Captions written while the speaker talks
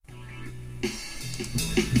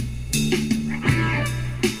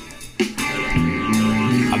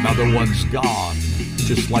Another one's gone,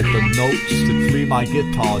 just like the notes that flee my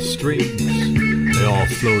guitar strings. They all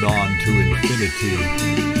float on to infinity.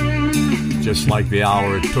 Just like the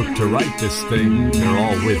hour it took to write this thing, they're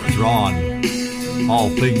all withdrawn. All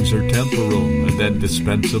things are temporal and then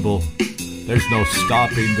dispensable. There's no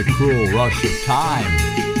stopping the cruel rush of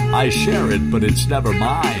time. I share it, but it's never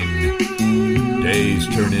mine. Days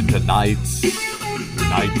turn into nights,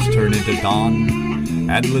 nights turn into dawn.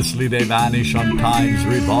 Endlessly they vanish on time's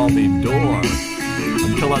revolving door,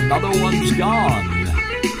 until another one's gone,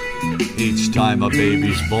 each time a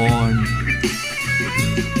baby's born.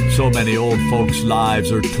 So many old folks'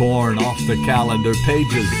 lives are torn off the calendar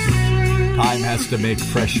pages. Time has to make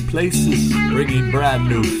fresh places, bringing brand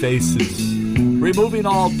new faces, removing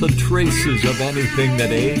all the traces of anything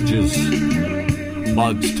that ages.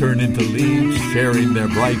 Buds turn into leaves, sharing their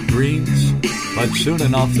bright greens, but soon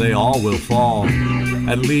enough they all will fall,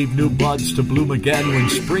 and leave new buds to bloom again when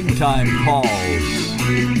springtime calls.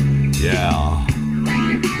 Yeah,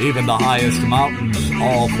 even the highest mountains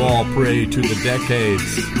all fall prey to the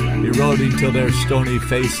decades, eroding till their stony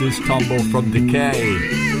faces tumble from decay.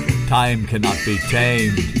 Time cannot be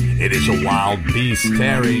tamed. It is a wild beast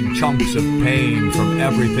tearing chunks of pain from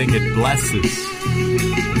everything it blesses.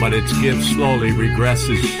 But its gift slowly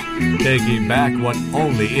regresses, taking back what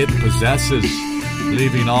only it possesses,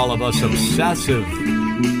 leaving all of us obsessive.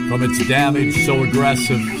 From its damage so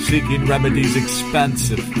aggressive, seeking remedies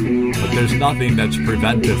expensive. But there's nothing that's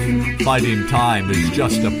preventive. Fighting time is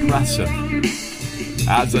just oppressive.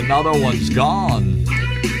 As another one's gone,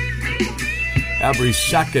 every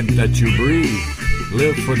second that you breathe,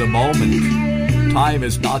 live for the moment. Time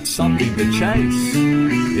is not something to chase.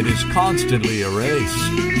 It is constantly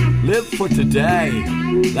erased. Live for today.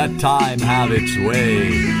 Let time have its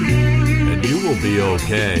way, and you will be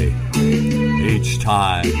okay. Each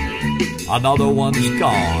time another one's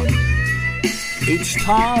gone. Each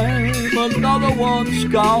time another one's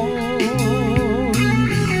gone.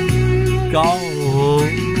 Gone.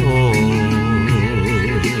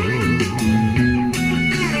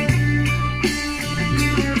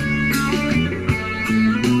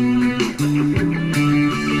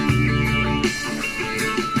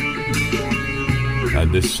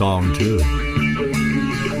 And this song too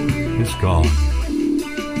is gone.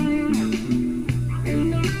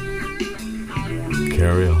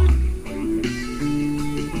 Carry on.